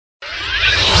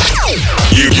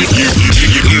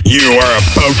You are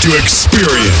about to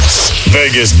experience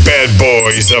Vegas bad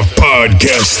boys of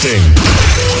podcasting.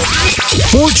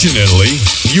 Fortunately,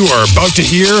 you are about to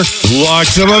hear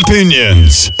lots of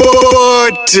opinions,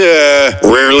 but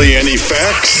rarely any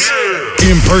facts.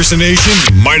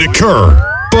 Impersonations might occur,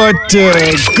 but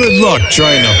good luck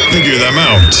trying to figure them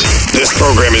out. This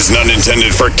program is not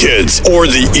intended for kids or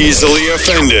the easily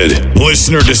offended.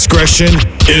 Listener discretion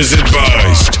is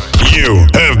advised. You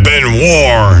have been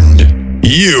warned.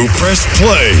 You press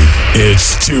play.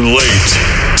 It's too late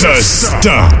to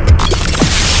stop.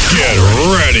 Get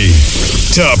ready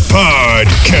to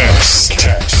podcast.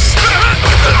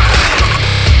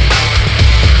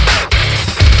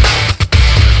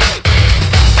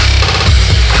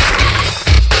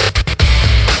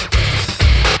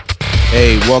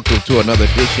 Hey, welcome to another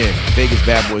edition of Vegas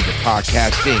Bad Boys of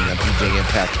Podcasting. I'm DJ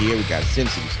Impact here. We got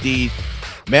Sensitive Steve,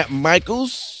 Matt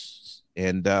Michaels,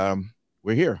 and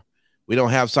we're here. We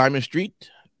don't have Simon Street,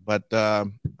 but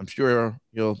I'm sure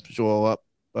he'll show up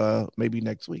maybe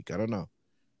next week. I don't know.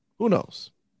 Who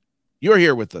knows? You're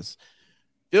here with us.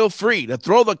 Feel free to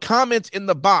throw the comments in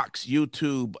the box,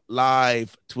 YouTube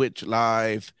Live, Twitch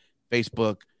Live,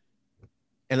 Facebook,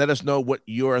 and let us know what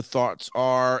your thoughts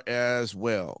are as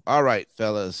well. All right,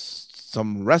 fellas.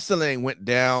 Some wrestling went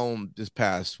down this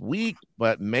past week,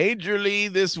 but majorly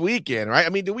this weekend, right? I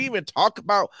mean, do we even talk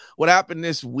about what happened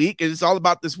this week? It's all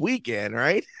about this weekend,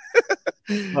 right?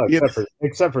 No,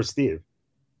 except for Steve.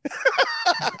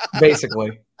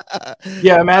 Basically.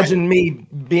 Yeah, imagine me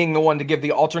being the one to give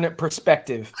the alternate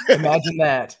perspective. Imagine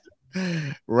that.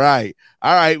 Right.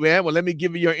 All right, man. Well, let me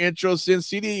give you your intro, Sin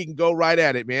City. You can go right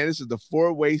at it, man. This is the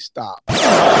four-way stop.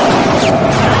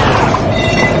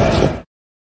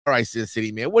 All right, Sin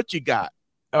City, man. What you got?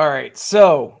 All right.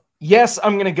 So, yes,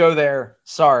 I'm going to go there.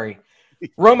 Sorry.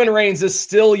 Roman Reigns is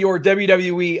still your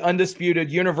WWE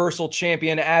Undisputed Universal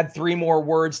Champion. Add 3 more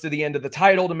words to the end of the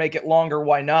title to make it longer.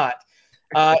 Why not?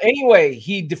 Anyway,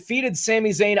 he defeated Sami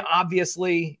Zayn,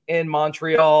 obviously, in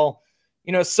Montreal.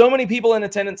 You know, so many people in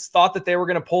attendance thought that they were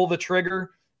going to pull the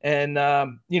trigger and,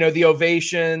 the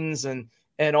ovations and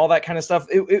all that kind of stuff.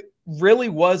 It really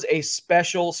was a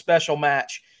special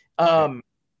match.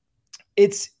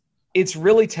 It's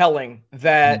really telling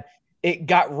that it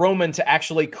got Roman to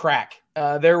actually crack.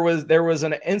 There was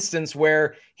an instance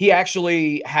where he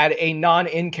actually had a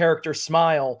non-in-character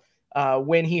smile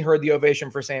when he heard the ovation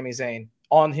for Sami Zayn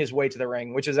on his way to the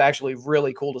ring, which is actually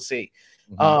really cool to see.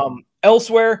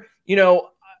 Elsewhere,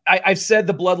 I've said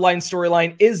the Bloodline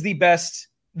storyline is the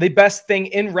best thing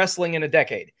in wrestling in a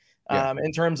decade.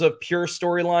 In terms of pure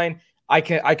storyline, I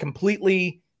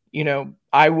completely,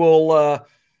 I will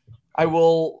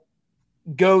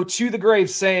go to the grave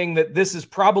saying that this is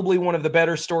probably one of the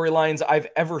better storylines I've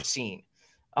ever seen.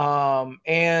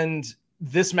 And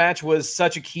this match was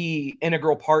such a key,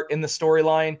 integral part in the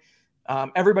storyline.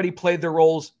 Everybody played their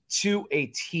roles to a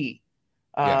T.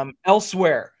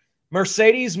 Elsewhere,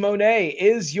 Mercedes Moné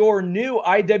is your new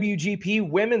IWGP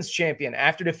Women's Champion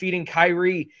after defeating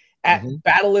Kyrie at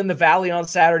Battle in the Valley on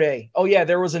Saturday. Oh, yeah,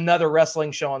 there was another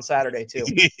wrestling show on Saturday, too.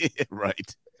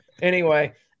 Right.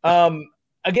 Anyway,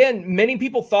 again, many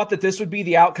people thought that this would be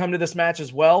the outcome to this match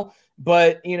as well.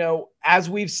 But, as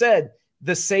we've said,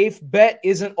 the safe bet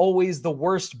isn't always the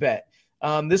worst bet.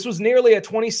 This was nearly a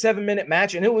 27-minute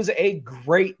match, and it was a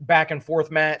great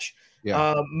back-and-forth match.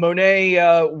 Yeah.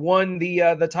 Moné won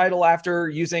the title after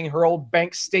using her old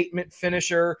bank statement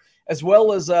finisher, as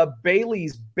well as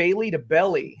Bayley's Bayley to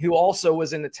Belly, who also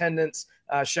was in attendance,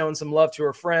 showing some love to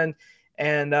her friend,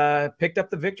 and picked up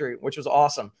the victory, which was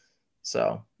awesome.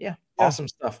 So, yeah, awesome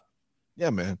stuff. Yeah,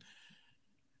 man.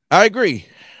 I agree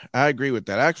with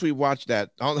that. I actually watched that.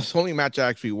 That's the only match I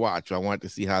actually watched. I wanted to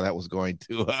see how that was going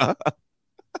to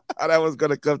how that was going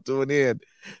to come to an end.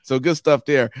 So good stuff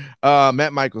there.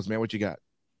 Matt Michaels, man, what you got?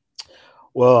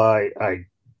 Well, I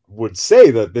would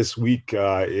say that this week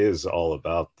is all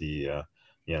about the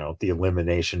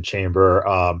Elimination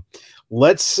Chamber.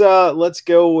 Let's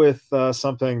go with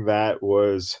something that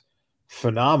was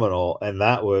phenomenal, and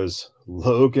that was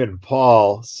Logan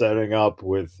Paul setting up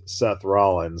with Seth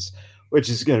Rollins, which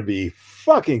is going to be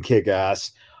fucking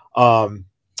kick-ass.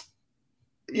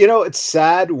 It's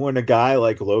sad when a guy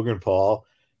like Logan Paul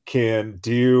can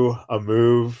do a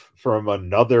move from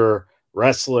another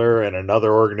wrestler and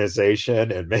another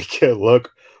organization and make it look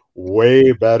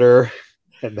way better.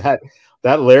 And that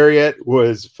lariat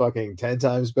was fucking 10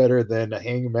 times better than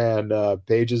Hangman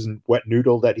Page's wet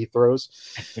noodle that he throws.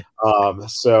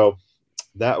 So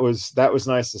that was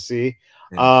nice to see.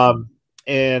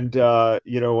 And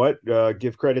you know what?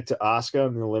 Give credit to Asuka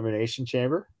in the Elimination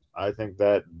Chamber. I think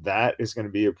that is going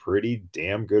to be a pretty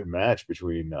damn good match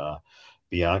between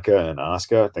Bianca and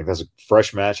Asuka. I think that's a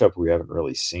fresh matchup we haven't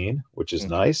really seen, which is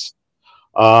nice.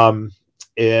 And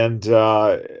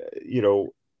you know,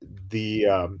 the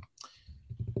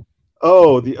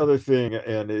the other thing,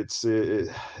 and it's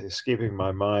escaping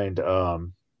my mind,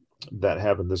 that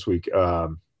happened this week. I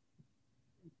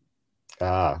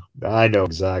know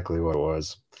exactly what it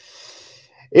was.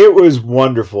 It was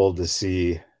wonderful to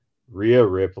see Rhea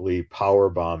Ripley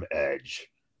powerbomb Edge.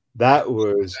 That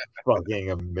was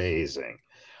fucking amazing.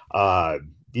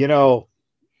 You know,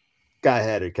 guy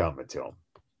had it coming to him.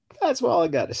 That's all I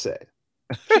got to say.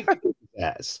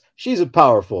 She's a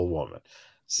powerful woman.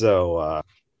 So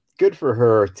good for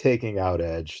her taking out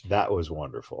Edge. That was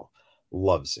wonderful.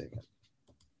 Love seeing it.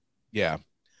 Yeah,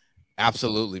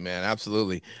 absolutely, man.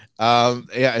 Absolutely.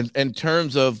 Yeah, in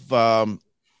terms of the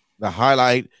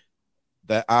highlight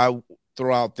that I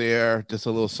throw out there, just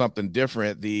a little something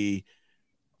different, the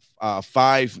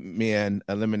 5-man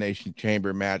elimination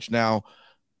chamber match. Now,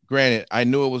 granted, I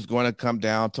knew it was going to come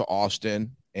down to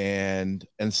Austin and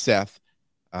Seth.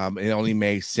 It only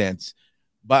made sense.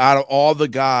 But out of all the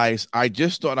guys, I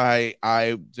just thought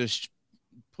I just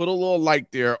put a little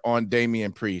light there on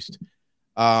Damian Priest.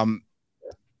 I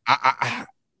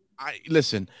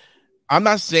listen, I'm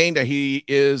not saying that he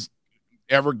is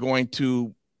ever going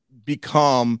to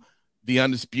become the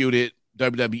undisputed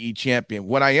WWE champion.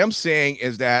 What I am saying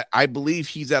is that I believe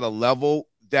he's at a level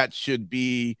that should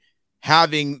be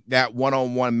having that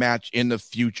one-on-one match in the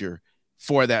future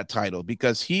for that title,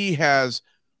 because he has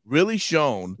really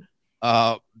shown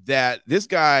that this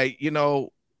guy, you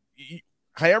know,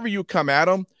 however you come at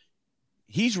him,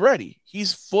 he's ready.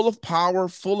 He's full of power,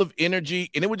 full of energy.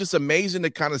 And it was just amazing to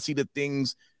kind of see the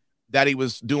things that he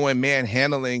was doing,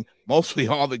 manhandling mostly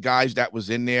all the guys that was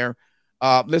in there.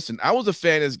 Listen, I was a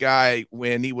fan of this guy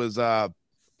when he was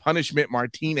Punishment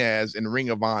Martinez in Ring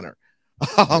of Honor.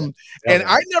 And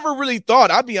I never really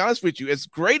thought, I'll be honest with you, as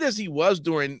great as he was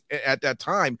at that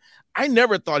time, I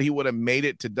never thought he would have made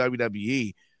it to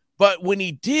WWE. But when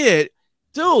he did,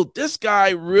 dude, this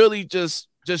guy really just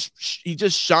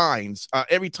shines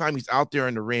every time he's out there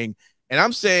in the ring. And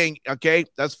I'm saying, okay,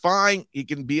 that's fine. He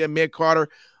can be a mid-carder,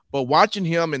 but watching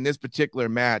him in this particular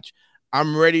match,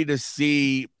 I'm ready to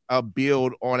see a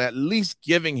build on at least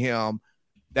giving him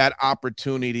that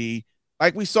opportunity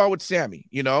like we saw with Sammy.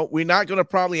 You know, we're not going to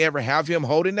probably ever have him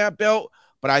holding that belt,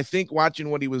 but I think watching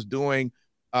what he was doing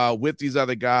with these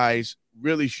other guys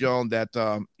really shown that,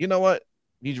 you know what,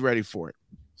 he's ready for it.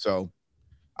 So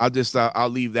I'll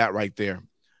leave that right there.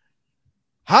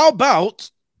 How about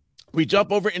we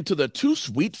jump over into the Too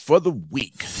Sweet for the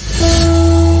week?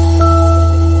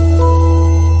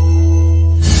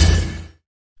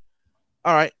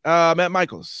 All right, Matt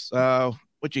Michaels,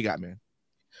 what you got, man?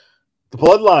 The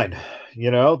Bloodline.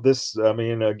 You know, this, I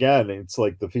mean, again, it's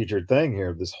like the featured thing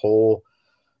here. This whole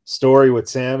story with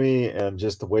Sammy and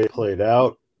just the way it played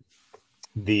out.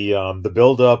 The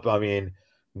build-up, I mean,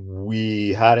 we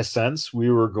had a sense we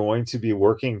were going to be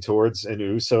working towards an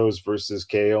Usos versus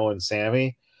KO and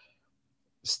Sammy.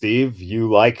 Steve, you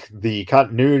like the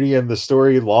continuity and the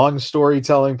story, long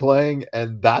storytelling playing,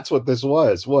 and that's what this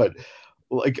was. What,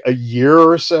 like a year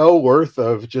or so worth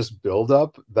of just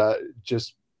build-up that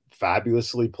just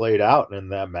fabulously played out in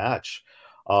that match.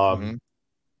 Also,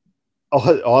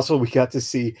 we got to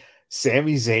see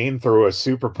Sami Zayn throw a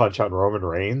super punch on Roman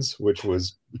Reigns, which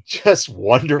was just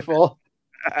wonderful.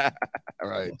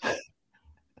 Right.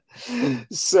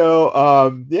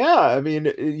 So yeah, I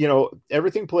mean, you know,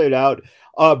 everything played out,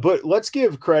 but let's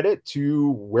give credit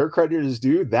to where credit is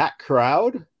due. That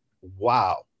crowd,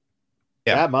 wow.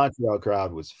 Yeah, that Montreal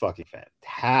crowd was fucking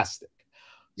fantastic.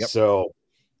 Yep. So,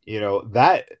 you know,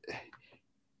 that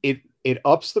it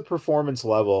ups the performance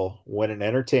level when an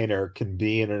entertainer can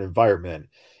be in an environment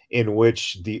in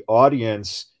which the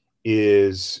audience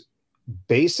is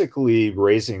basically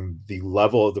raising the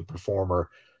level of the performer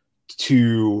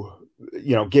to,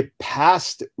 you know, get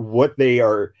past what they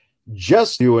are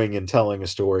just doing and telling a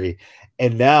story,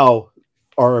 and now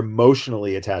are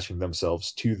emotionally attaching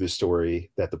themselves to the story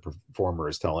that the performer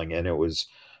is telling. And it was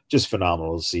just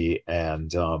phenomenal to see.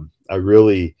 And I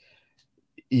really,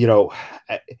 you know,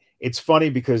 it's funny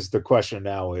because the question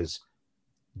now is,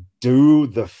 do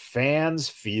the fans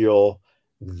feel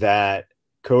that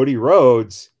Cody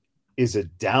Rhodes is a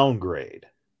downgrade?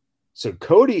 So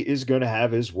Cody is going to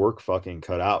have his work fucking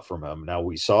cut out from him. Now,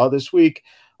 we saw this week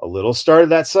a little start of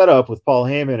that setup with Paul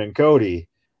Heyman and Cody,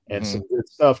 and some good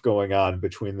stuff going on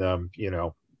between them, you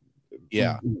know,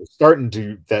 starting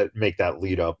to make that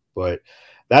lead up. But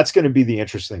that's going to be the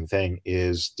interesting thing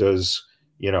is, does,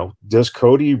 does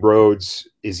Cody Rhodes,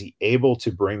 is he able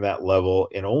to bring that level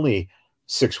in only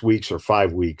 6 weeks or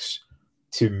 5 weeks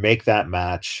to make that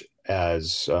match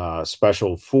as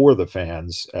special for the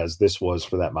fans as this was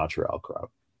for that Montreal crowd?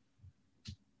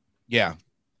 Yeah,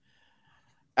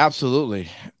 absolutely.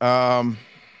 I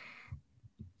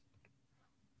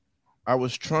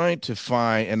was trying to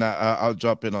find, and I'll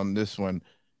jump in on this one,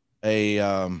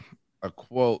 a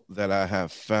quote that I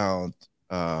have found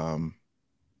from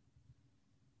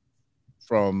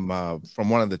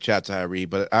one of the chats I read,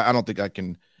 but I don't think I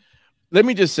can. Let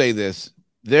me just say this.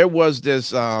 There was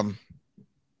this, and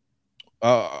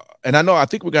I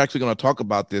think we're actually going to talk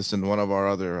about this in one of our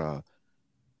other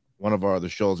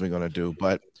shows we're going to do,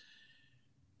 but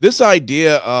this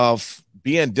idea of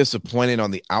being disappointed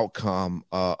on the outcome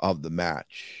of the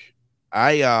match.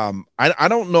 I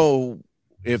don't know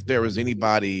if there was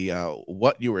anybody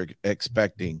what you were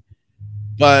expecting,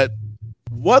 but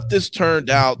what this turned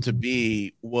out to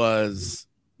be was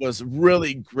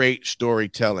really great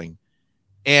storytelling,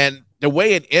 and the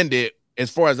way it ended,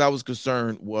 as far as I was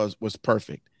concerned, was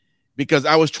perfect, because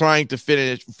I was trying to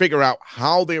figure out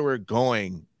how they were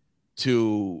going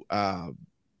to kind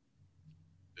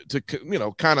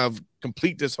of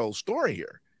complete this whole story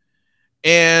here.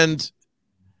 And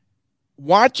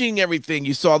watching everything,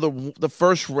 you saw the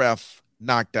first ref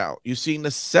knocked out. You seen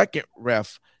the second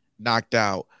ref knocked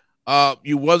out.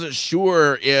 You wasn't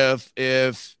sure if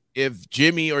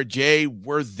Jimmy or Jay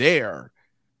were there.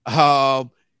 Yeah.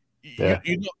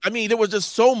 I mean, there was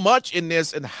just so much in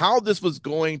this and how this was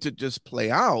going to just play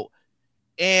out.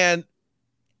 And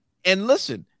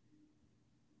listen,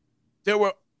 there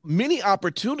were many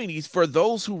opportunities for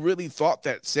those who really thought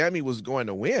that Sammy was going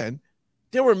to win.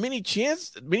 There were many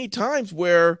times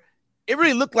where it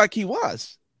really looked like he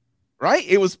was, right?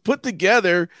 It was put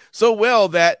together so well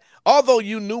that although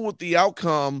you knew what the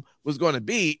outcome was going to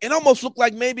be, it almost looked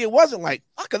like maybe it wasn't, like,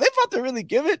 fuck, are they about to really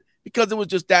give it? Because it was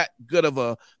just that good of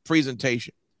a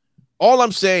presentation. All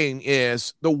I'm saying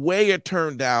is the way it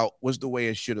turned out was the way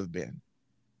it should have been.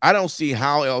 I don't see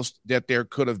how else that there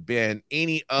could have been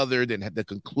any other than the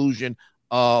conclusion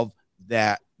of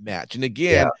that match. And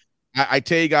again, I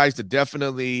tell you guys to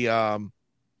definitely, I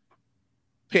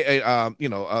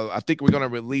think we're going to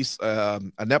release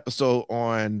an episode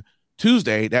on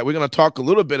Tuesday that we're going to talk a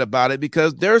little bit about it,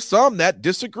 because there's some that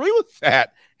disagree with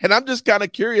that. And I'm just kind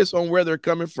of curious on where they're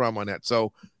coming from on that.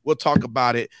 So we'll talk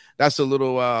about it. That's a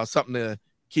little something to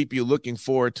keep you looking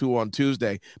forward to on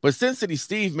Tuesday. But Sin City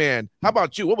Steve, man, how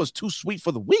about you? What was too sweet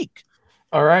for the week?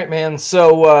 All right, man.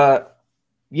 So,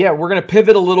 we're going to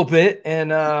pivot a little bit, and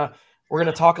we're going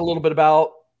to talk a little bit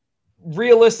about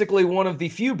realistically one of the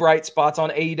few bright spots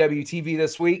on AEW TV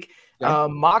this week. Yeah.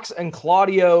 Mox and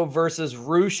Claudio versus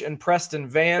Roosh and Preston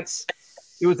Vance.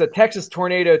 It was a Texas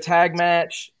Tornado tag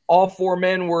match. All four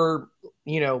men were,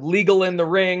 legal in the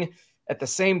ring at the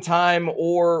same time,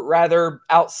 or rather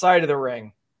outside of the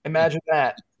ring. Imagine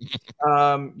that.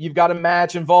 You've got a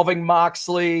match involving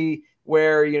Moxley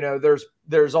where,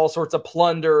 there's all sorts of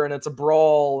plunder and it's a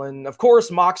brawl. And of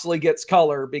course, Moxley gets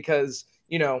color because,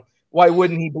 why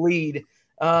wouldn't he bleed?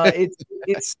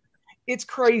 It's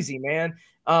crazy, man.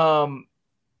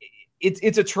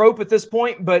 It's a trope at this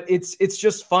point, but it's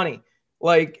just funny.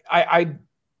 Like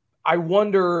I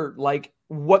wonder, like,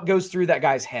 what goes through that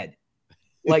guy's head.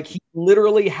 Like, he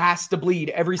literally has to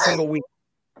bleed every single week.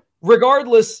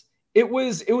 Regardless, it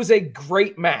was a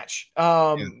great match,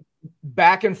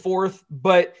 back and forth,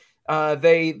 but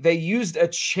they used a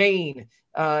chain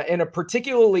in a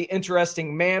particularly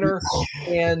interesting manner,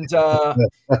 and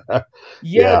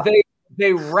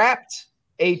they wrapped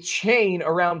a chain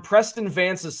around Preston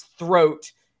Vance's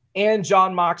throat, and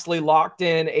Jon Moxley locked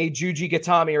in a Juji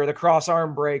Gatami, or the cross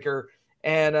arm breaker,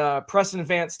 and Preston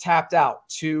Vance tapped out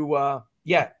to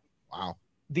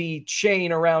the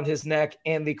chain around his neck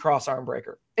and the cross arm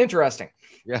breaker. Interesting.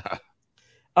 Yeah.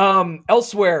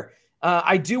 Elsewhere,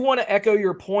 I do want to echo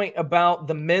your point about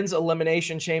the men's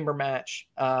elimination chamber match,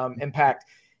 Impact.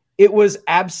 It was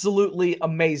absolutely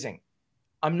amazing.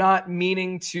 I'm not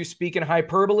meaning to speak in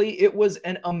hyperbole. It was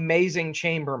an amazing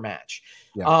chamber match.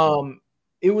 Yeah.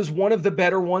 It was one of the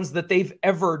better ones that they've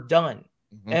ever done.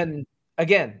 Mm-hmm. And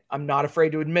again, I'm not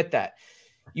afraid to admit that.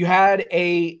 You had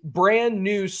a brand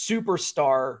new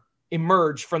superstar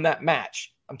emerge from that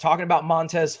match. I'm talking about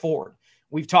Montez Ford.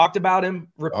 We've talked about him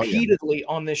repeatedly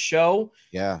on this show.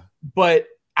 Yeah. But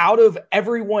out of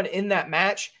everyone in that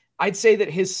match, I'd say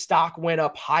that his stock went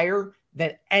up higher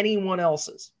than anyone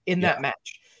else's in that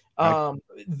match.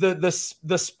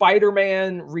 The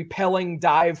Spider-Man repelling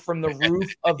dive from the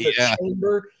roof of the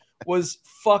chamber was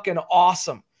fucking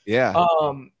awesome. Yeah.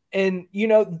 And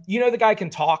the guy can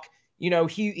talk.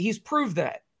 He's proved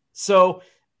that. So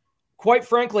quite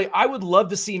frankly, I would love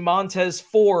to see Montez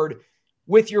Ford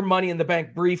with your Money in the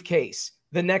Bank briefcase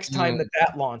the next time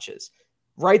that launches.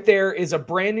 Right there is a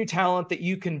brand new talent that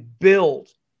you can build.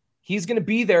 He's going to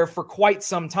be there for quite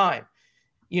some time.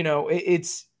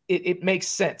 It makes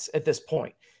sense at this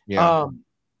point. Yeah.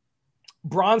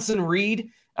 Bronson Reed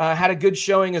had a good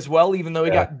showing as well, even though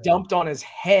he got dumped on his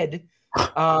head.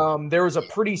 There was a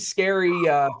pretty scary,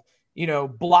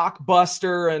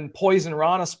 blockbuster and Poison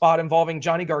Rana spot involving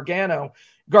Johnny Gargano.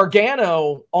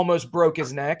 Gargano almost broke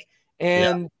his neck,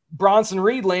 and Bronson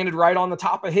Reed landed right on the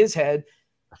top of his head.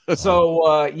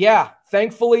 So,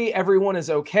 thankfully everyone is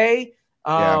okay.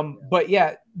 But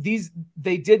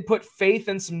they did put faith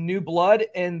in some new blood,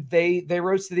 and they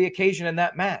rose to the occasion in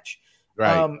that match.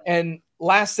 Right. And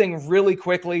last thing really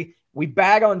quickly, we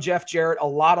bag on Jeff Jarrett a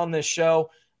lot on this show,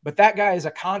 but that guy is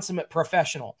a consummate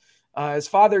professional. His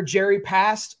father, Jerry,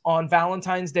 passed on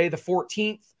Valentine's Day, the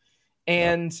 14th,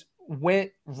 and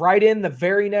went right in the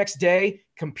very next day,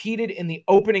 competed in the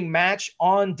opening match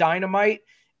on Dynamite.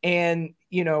 And,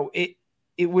 it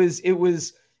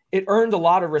earned a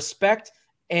lot of respect,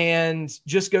 and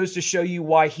just goes to show you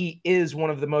why he is one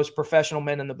of the most professional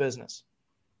men in the business.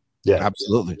 Yeah,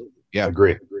 absolutely. Yeah.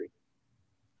 Agree.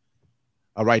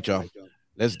 All right, y'all.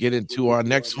 Let's get into our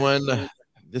next one.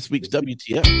 This week's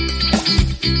WTF.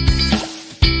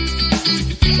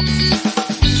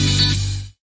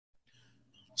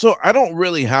 So I don't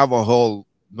really have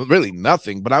really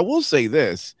nothing, but I will say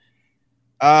this.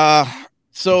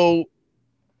 So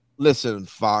listen,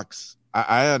 Fox,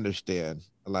 I understand.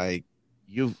 Like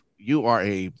you are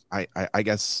I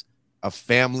guess a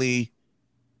family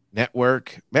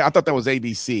network. Man, I thought that was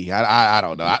ABC. I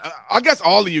don't know. I guess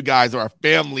all of you guys are a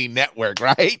family network,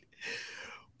 right?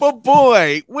 But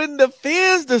boy, when the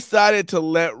fans decided to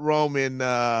let Roman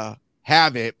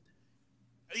have it,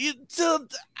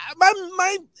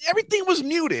 my everything was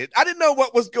muted. I didn't know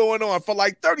what was going on for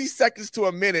like 30 seconds to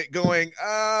a minute going,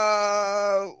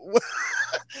 I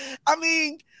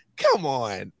mean, come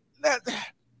on.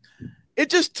 It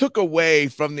just took away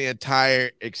from the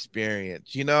entire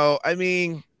experience, I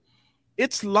mean,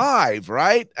 it's live,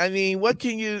 right? I mean, what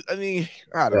can you, I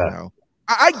don't know.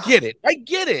 I get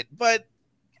it, but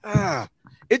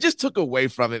it just took away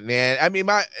from it, man. I mean,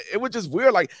 it was just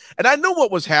weird. Like, and I know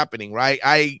what was happening, right?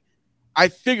 I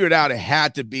figured out it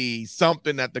had to be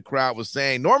something that the crowd was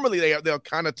saying. Normally they'll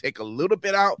kind of take a little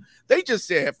bit out. They just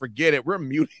said, forget it. We're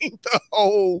muting the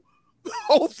whole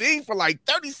thing for like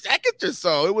 30 seconds or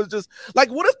so. It was just like,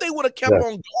 what if they would have kept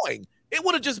on going? It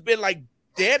would have just been like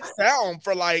dead sound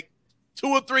for like 2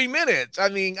 or 3 minutes. I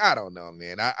mean, I don't know,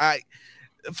 man.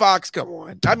 Fox, come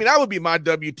on. I mean, that would be my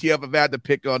WTF if I had to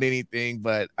pick on anything,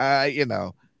 but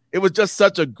it was just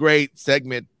such a great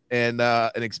segment and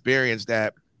an experience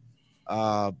that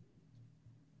I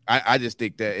just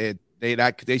think that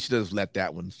they should have let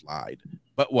that one slide.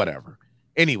 But whatever.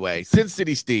 Anyway, Sin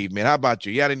City Steve, man, how about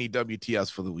you? You had any WTFs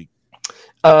for the week?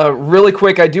 Really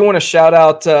quick, I do want to shout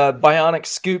out Bionic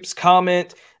Scoop's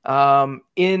comment.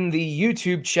 In the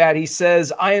YouTube chat, he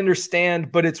says, I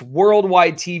understand, but it's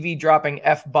worldwide TV dropping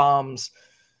F-bombs.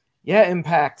 Yeah,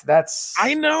 Impact.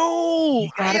 I know. You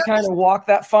got to kind of walk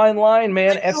that fine line,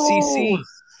 man. FCC.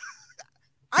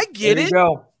 I get it.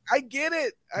 Go. I get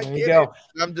it. I there get you it. go.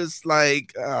 I'm just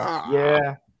like,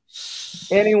 yeah.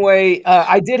 Anyway,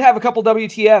 I did have a couple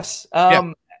WTFs.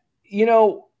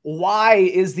 Why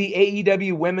is the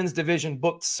AEW women's division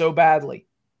booked so badly?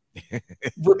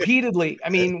 Repeatedly. I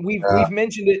mean, we've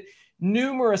mentioned it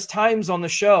numerous times on the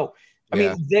show. I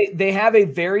mean, they have a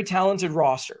very talented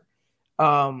roster.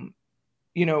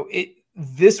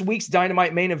 This week's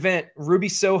Dynamite main event, Ruby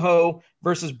Soho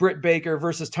versus Britt Baker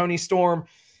versus Toni Storm,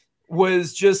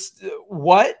 was just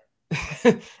what?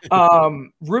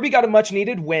 Ruby got a much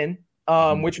needed win,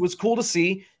 which was cool to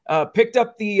see. Picked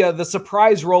up the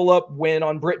surprise roll up win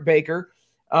on Britt Baker.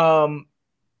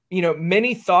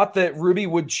 Many thought that Ruby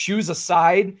would choose a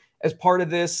side as part of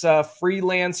this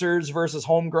freelancers versus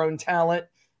homegrown talent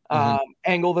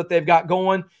angle that they've got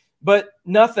going, but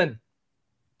nothing.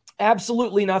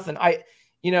 Absolutely nothing. I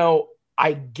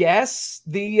guess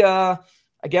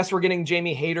we're getting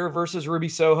Jamie Hayter versus Ruby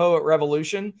Soho at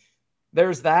Revolution.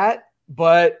 There's that,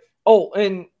 but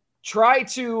and try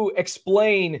to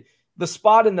explain the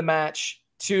spot in the match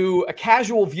to a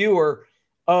casual viewer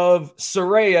of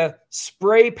Saraya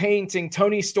spray painting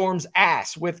Toni Storm's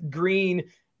ass with green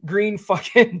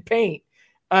fucking paint.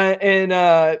 She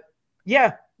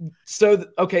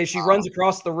runs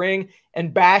across the ring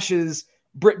and bashes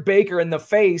Britt Baker in the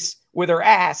face with her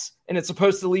ass, and it's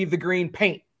supposed to leave the green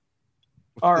paint.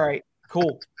 All right,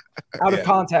 cool. Out of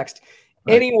context.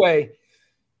 Right. Anyway,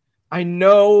 I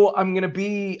know I'm going to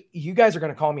be, you guys are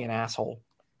going to call me an asshole.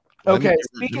 Okay,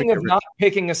 speaking of not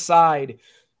picking a side,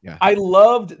 yeah. I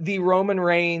loved the Roman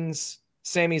Reigns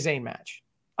Sami Zayn match.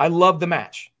 I loved the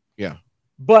match. Yeah.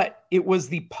 But it was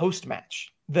the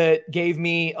post-match that gave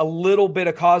me a little bit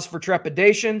of cause for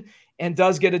trepidation and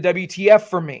does get a WTF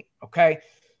for me, okay?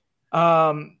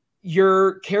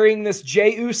 You're carrying this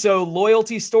Jey Uso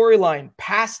loyalty storyline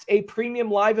past a premium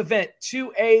live event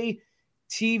to a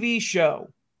TV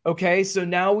show. Okay, so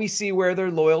now we see where their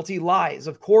loyalty lies.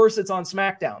 Of course, it's on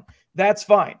SmackDown. That's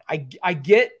fine. I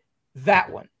get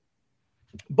that one.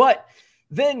 But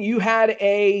then you had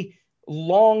a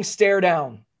long stare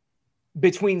down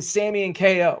between Sami and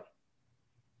KO.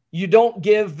 You don't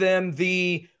give them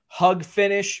the hug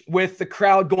finish with the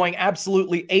crowd going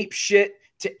absolutely ape shit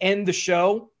to end the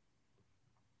show.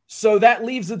 So that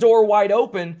leaves the door wide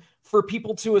open for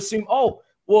people to assume, oh,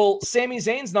 well, Sami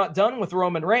Zayn's not done with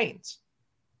Roman Reigns.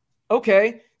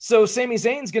 Okay, so Sami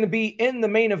Zayn's going to be in the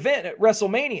main event at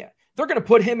WrestleMania. They're going to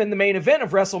put him in the main event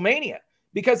of WrestleMania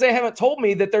because they haven't told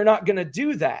me that they're not going to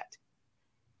do that.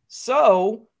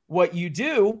 So what you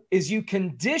do is you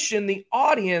condition the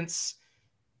audience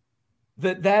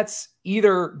that that's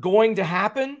either going to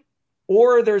happen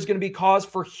or there's going to be cause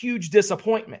for huge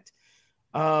disappointment.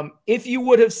 If you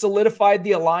would have solidified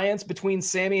the alliance between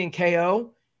Sami and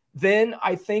KO, then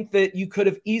I think that you could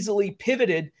have easily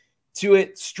pivoted to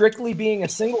it strictly being a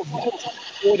single match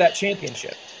for that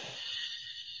championship.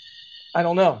 I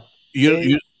don't know.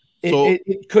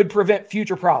 It could prevent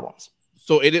future problems.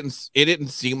 So it didn't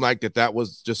seem like that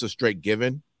was just a straight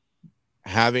given.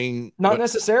 Not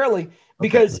necessarily,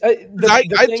 because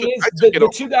the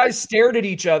two guys stared at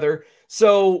each other.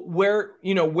 So where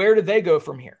did they go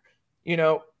from here?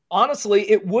 Honestly,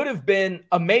 it would have been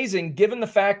amazing given the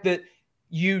fact that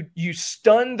you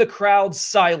stunned the crowd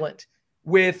silent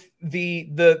with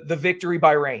the victory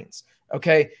by Reigns.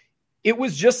 Okay. It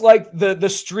was just like the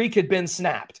streak had been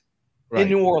snapped in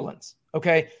New Orleans.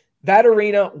 Okay. That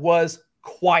arena was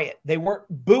quiet. They weren't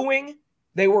booing.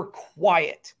 They were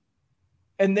quiet.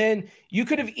 And then you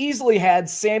could have easily had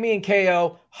Sami and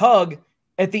KO hug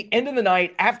at the end of the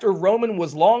night after Roman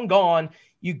was long gone.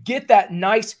 You get that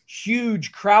nice,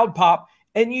 huge crowd pop,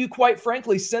 and you, quite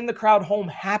frankly, send the crowd home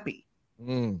happy.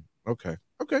 Okay.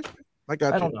 I got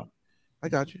you. I don't know. I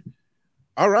got you.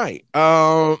 All right.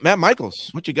 Matt Michaels,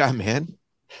 what you got, man?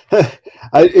 It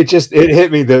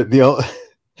hit me. The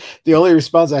only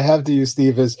response I have to you,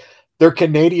 Steve, is they're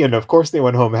Canadian. Of course they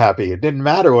went home happy. It didn't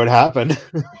matter what happened.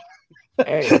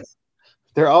 Hey.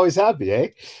 They're always happy, eh?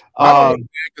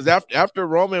 Because after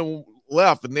Roman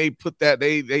left and they put that,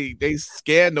 they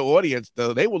scanned the audience,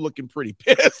 though, they were looking pretty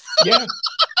pissed. Yeah.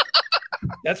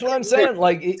 That's what I'm saying.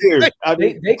 Like,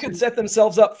 they could set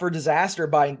themselves up for disaster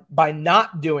by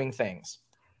not doing things.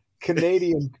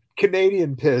 Canadian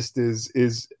pissed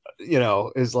is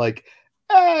like,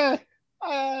 I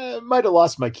might have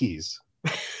lost my keys.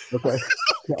 Okay,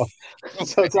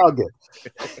 so it's all good.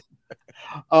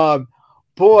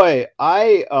 Boy,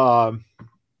 I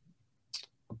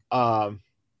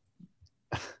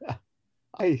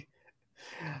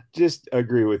just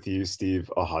agree with you,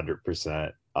 Steve,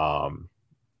 100%.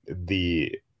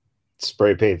 The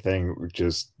spray paint thing,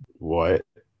 just what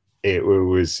it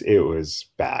was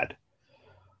bad.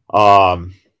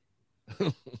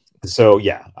 So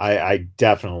yeah, I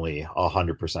definitely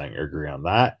 100% agree on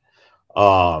that.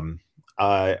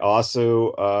 I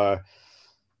also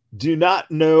do not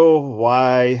know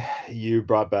why you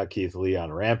brought back Keith Lee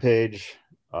on Rampage.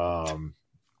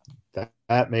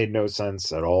 That made no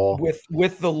sense at all.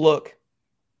 With the look.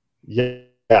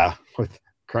 Yeah, with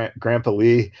Grandpa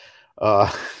Lee.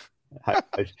 That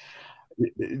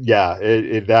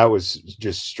was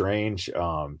just strange.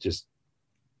 I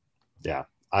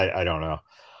don't know.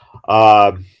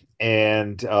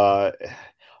 And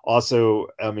also,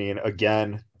 I mean,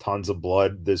 again, tons of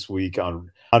blood this week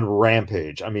on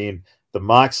Rampage. I mean, the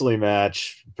Moxley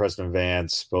match, Preston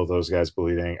Vance, both those guys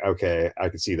bleeding. Okay, I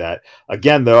could see that.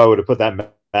 Again, though, I would have put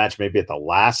that match maybe at the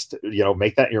last,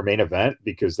 make that your main event,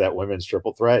 because that women's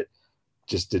triple threat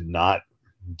just did not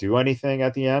do anything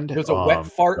at the end. It was a wet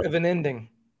fart of an ending.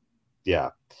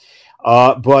 Yeah.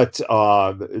 But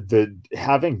the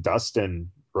having Dustin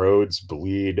Rhodes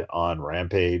bleed on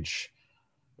Rampage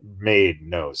made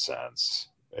no sense.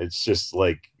 It's just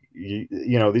like,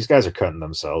 these guys are cutting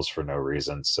themselves for no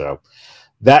reason. So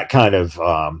that kind of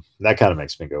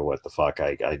makes me go, what the fuck?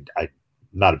 I'm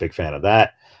not a big fan of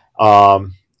that.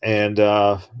 And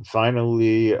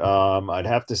finally, I'd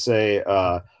have to say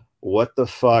what the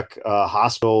fuck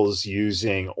hospitals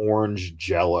using orange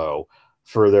Jello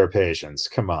for their patients?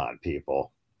 Come on,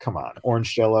 people. Come on.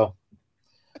 Orange Jello.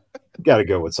 Got to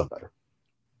go with some better.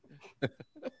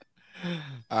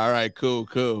 All right,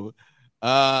 cool.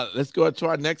 Let's go to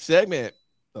our next segment,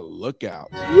 the Lookout.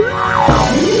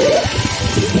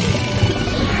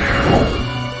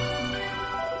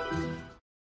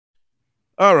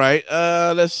 All right,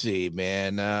 let's see,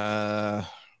 man.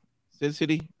 Sin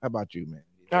City, how about you, man?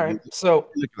 All right, so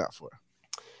looking out for.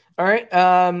 All right,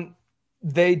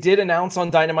 they did announce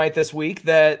on Dynamite this week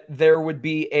that there would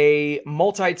be a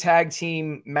multi-tag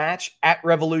team match at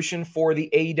Revolution for the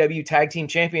AEW Tag Team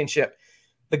Championship.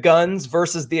 The Guns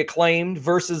versus the Acclaimed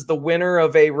versus the winner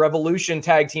of a Revolution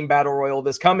Tag Team Battle Royal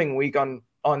this coming week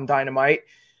on Dynamite.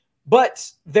 But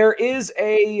there is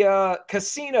a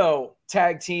Casino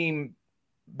Tag Team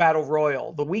Battle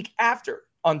Royal the week after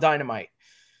on Dynamite.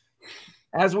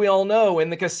 As we all know, in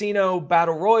the Casino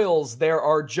Battle Royals, there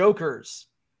are jokers.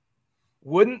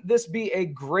 Wouldn't this be a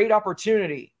great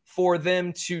opportunity for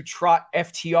them to trot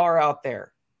FTR out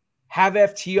there? Have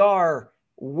FTR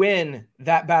win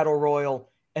that Battle Royal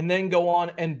and then go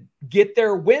on and get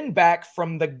their win back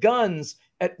from the Guns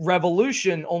at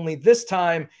Revolution, only this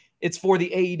time it's for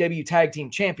the AEW Tag Team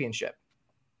Championship.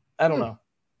 I don't know.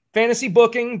 Fantasy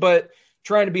booking, but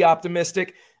trying to be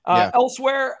optimistic.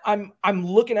 Elsewhere, I'm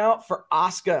looking out for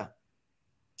Asuka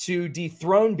to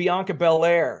dethrone Bianca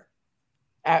Belair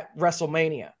at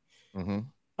WrestleMania.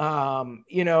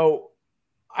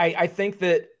 I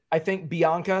think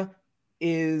Bianca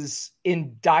is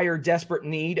in dire, desperate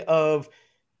need of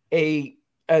a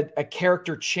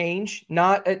character change,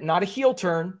 not a heel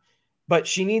turn, but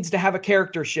she needs to have a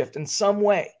character shift in some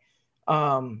way,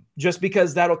 just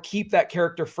because that'll keep that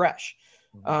character fresh.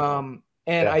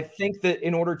 I think that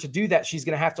in order to do that, she's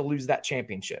going to have to lose that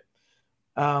championship.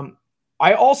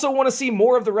 I also want to see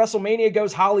more of the WrestleMania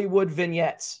Goes Hollywood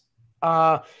vignettes.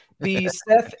 The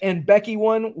Seth and Becky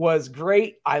one was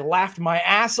great. I laughed my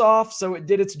ass off, so it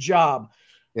did its job.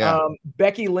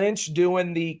 Becky Lynch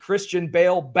doing the Christian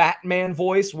Bale Batman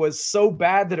voice was so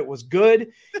bad that it was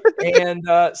good. And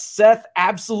Seth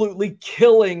absolutely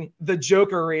killing the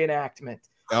Joker reenactment.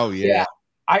 Oh, yeah.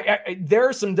 There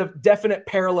are some definite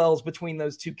parallels between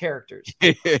those two characters.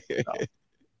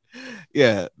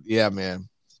 Yeah, man.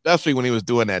 Especially when he was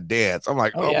doing that dance. I'm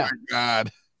like, my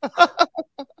God.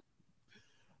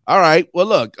 All right. Well,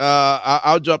 look,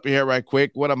 I'll jump in here right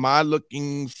quick. What am I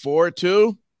looking forward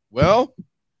to? Well,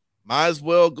 might as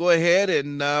well go ahead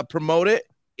and promote it.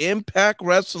 Impact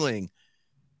Wrestling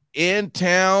in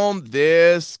town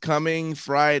this coming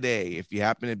Friday. If you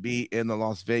happen to be in the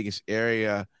Las Vegas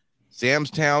area,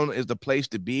 Sam's Town is the place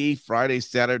to be. Friday,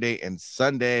 Saturday, and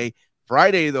Sunday.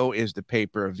 Friday, though, is the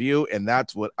pay-per-view, and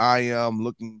that's what I am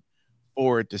looking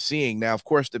forward to seeing. Now, of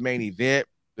course, the main event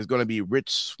is going to be Rich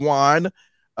Swann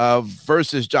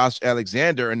versus Josh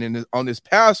Alexander. And then on this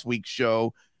past week's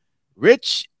show,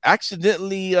 Rich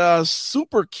accidentally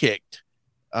super kicked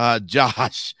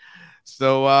Josh.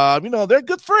 So, they're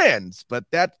good friends, but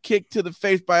that kick to the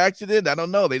face by accident, I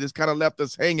don't know. They just kind of left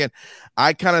us hanging.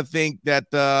 I kind of think that,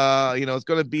 it's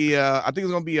going to be, I think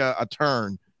it's going to be a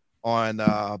turn on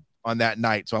that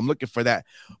night. So I'm looking for that.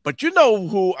 But you know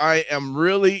who I am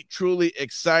really, truly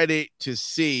excited to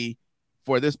see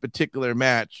for this particular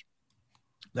match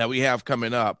that we have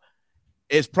coming up?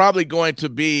 It's probably going to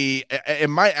be, it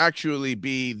might actually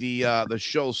be the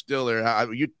show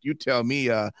stiller. You tell me,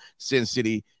 Sin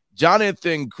City.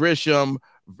 Jonathan Gresham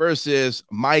versus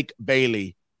Mike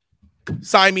Bailey.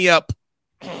 Sign me up.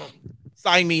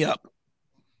 Sign me up.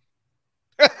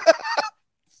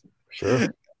 Sure.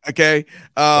 Okay.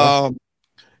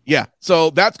 So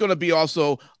that's going to be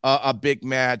also a big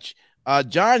match.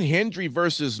 John Hendry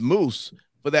versus Moose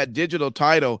for that digital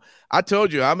title. I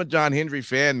told you I'm a John Hendry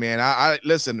fan, man. I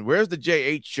listen. Where's the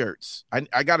JH shirts?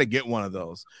 I got to get one of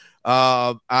those.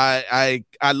 I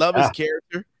love his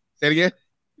character. Say it again.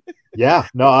 Yeah,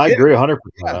 no, I agree 100%.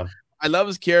 I love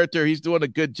his character. He's doing a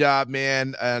good job,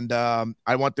 man. And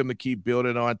I want them to keep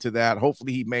building on to that.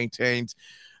 Hopefully he maintains.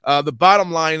 The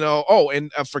bottom line, though. Oh,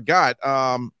 and I forgot.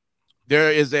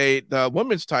 There is the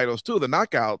women's titles too. The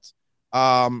knockouts.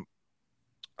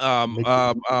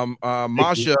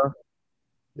 Masha.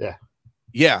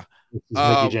 Yeah.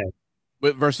 Mickey James.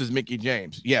 Versus Mickey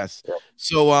James. Yes. Yeah.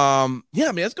 So, man,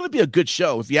 it's going to be a good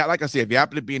show. If you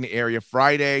happen to be in the area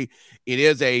Friday, it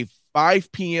is a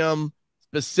 5 p.m.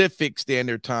 Pacific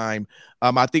Standard Time.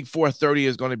 I think 4:30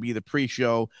 is going to be the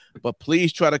pre-show, but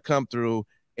please try to come through.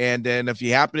 And then if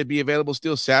you happen to be available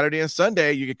still Saturday and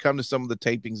Sunday, you can come to some of the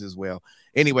tapings as well.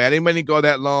 Anyway, I didn't mean to go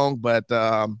that long, but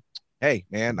hey,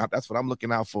 man, that's what I'm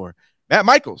looking out for. Matt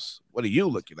Michaels, what are you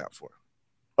looking out for?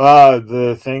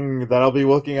 The thing that I'll be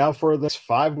looking out for this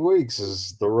 5 weeks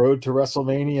is the road to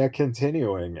WrestleMania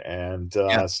continuing, and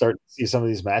start to see some of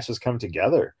these matches come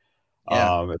together.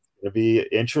 Yeah. It's going to be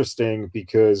interesting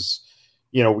because,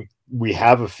 we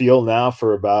have a feel now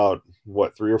for about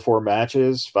 3 or 4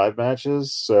 matches, 5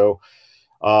 matches. So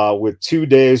with 2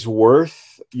 days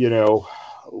worth,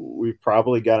 we've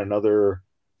probably got another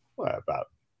about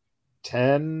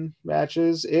 10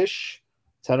 matches ish,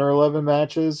 10 or 11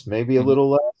 matches, maybe a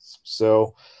little less.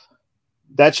 So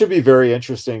that should be very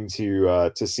interesting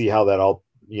to see how that all,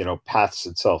 paths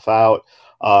itself out.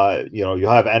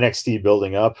 You'll have NXT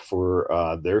building up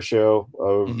for their show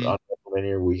on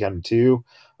WrestleMania weekend 2,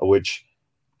 which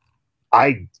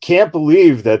I can't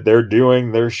believe that they're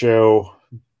doing their show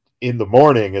in the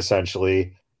morning,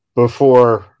 essentially,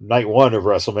 before night 1 of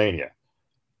WrestleMania.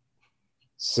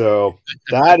 So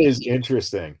that is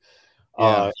interesting.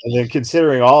 And then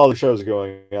considering all the shows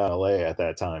going on in LA at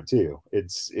that time too,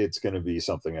 it's going to be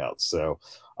something else. So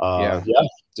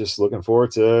just looking forward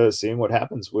to seeing what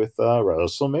happens with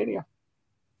WrestleMania.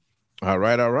 All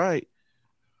right.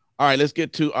 Let's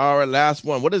get to our last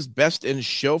one. What is best in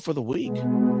show for the week?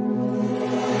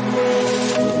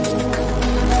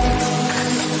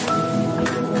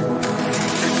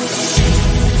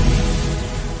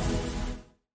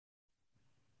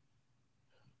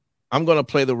 I'm going to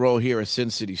play the role here as Sin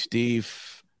City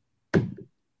Steve.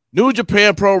 New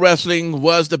Japan Pro Wrestling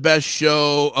was the best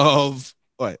show of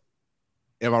what?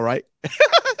 Am I right?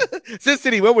 Sin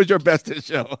City, what was your best in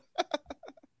show?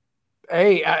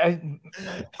 Hey,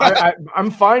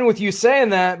 I'm fine with you saying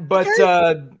that, but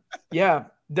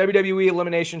WWE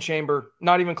Elimination Chamber,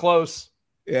 not even close.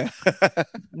 Yeah.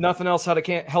 Nothing else held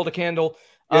a candle.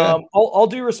 Yeah. All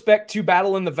due respect to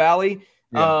Battle in the Valley.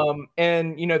 Yeah.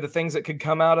 And the things that could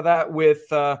come out of that with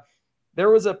there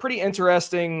was a pretty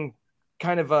interesting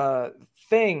kind of a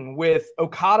thing with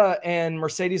Okada and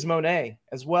Mercedes Moné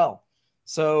as well.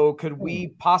 So could we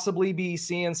possibly be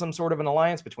seeing some sort of an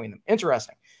alliance between them?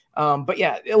 Interesting. But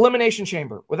yeah, Elimination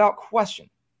Chamber without question.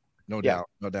 No doubt.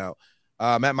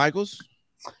 Matt Michaels.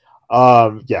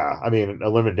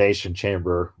 Elimination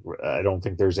Chamber. I don't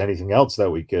think there's anything else that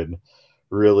we could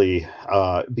really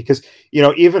because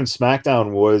even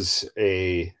SmackDown was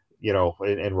a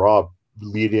and Raw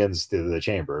lead-ins to the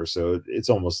Chamber, so it's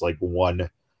almost like one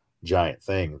giant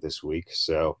thing this week.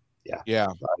 So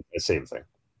the same thing.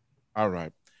 All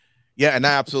right. Yeah, and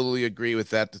I absolutely agree with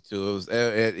that too.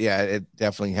 It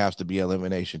definitely has to be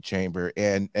Elimination Chamber.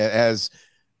 And as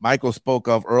Michael spoke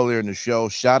of earlier in the show,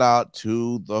 shout out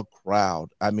to the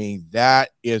crowd. I mean, that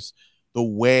is the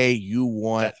way you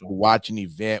want to watch an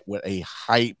event with a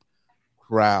hype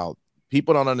crowd.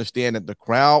 People don't understand that the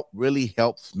crowd really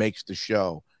makes the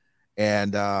show.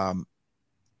 And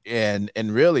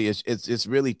really it's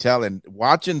really telling.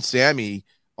 Watching Sammy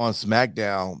on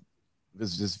SmackDown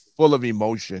is just full of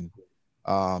emotion,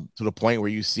 to the point where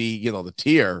you see, the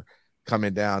tear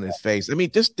coming down his face. I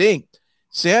mean, just think,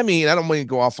 Sammy, and I don't want to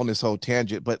go off on this whole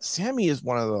tangent, but Sammy is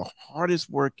one of the hardest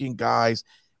working guys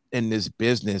in this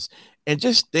business. And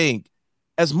just think,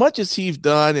 as much as he's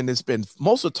done, and it's been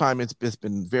most of the time, it's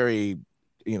been very,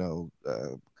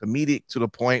 comedic to the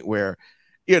point where,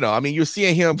 you're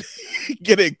seeing him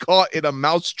getting caught in a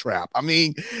mousetrap. I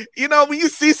mean, when you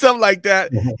see something like that,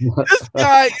 this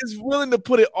guy is willing to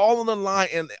put it all on the line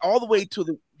and all the way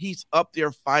to he's up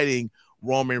there fighting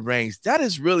Roman Reigns. That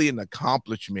is really an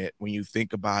accomplishment when you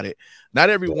think about it. Not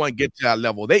everyone gets to that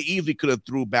level. They easily could have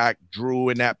threw back Drew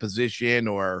in that position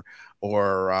or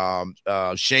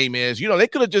Sheamus. They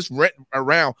could have just went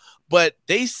around, but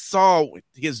they saw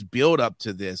his build up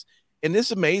to this. And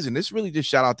it's amazing. This really just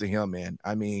shout out to him, man.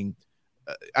 I mean,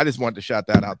 I just wanted to shout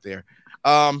that out there.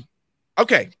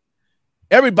 Okay.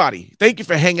 Everybody, thank you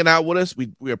for hanging out with us.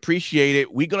 We appreciate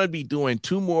it. We're going to be doing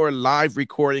 2 more live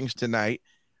recordings tonight.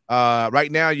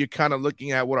 Right now, you're kind of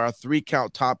looking at what our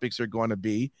 3-count topics are going to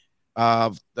be.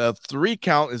 The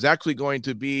 3-count is actually going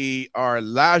to be our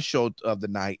last show of the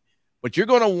night, but you're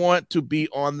going to want to be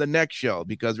on the next show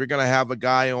because we're going to have a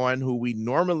guy on who we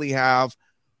normally have,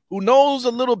 who knows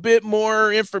a little bit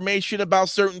more information about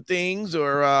certain things,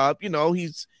 or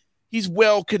he's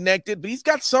well connected, but he's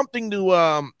got something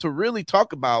to really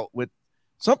talk about with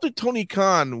something Tony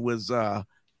Khan was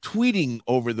tweeting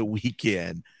over the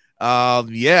weekend.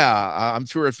 I'm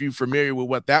sure if you're familiar with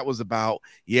what that was about,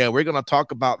 we're going to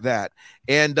talk about that.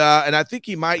 And I think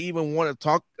he might even want to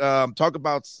talk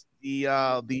about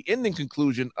the ending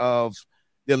conclusion of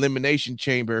the Elimination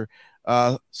Chamber.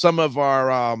 Some of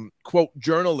our quote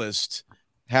journalists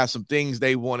have some things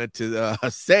they wanted to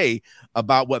say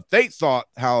about what they thought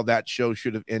how that show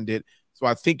should have ended. So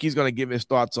I think he's going to give his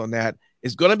thoughts on that.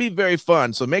 It's going to be very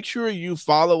fun. So make sure you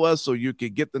follow us so you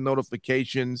can get the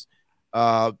notifications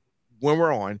when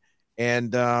we're on.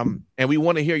 And we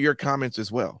want to hear your comments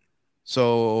as well.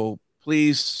 So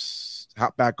please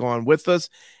hop back on with us.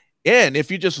 And if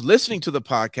you're just listening to the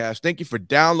podcast, thank you for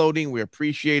downloading. We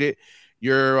appreciate it.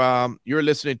 You're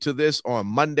listening to this on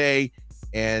Monday,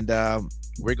 and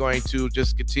we're going to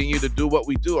just continue to do what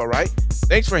we do. All right.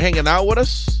 Thanks for hanging out with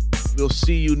us. We'll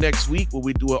see you next week when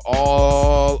we do it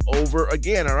all over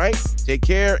again. All right. Take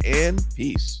care and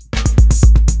peace.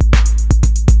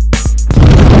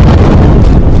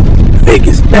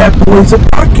 Vegas Bad Boys of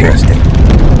Podcasting.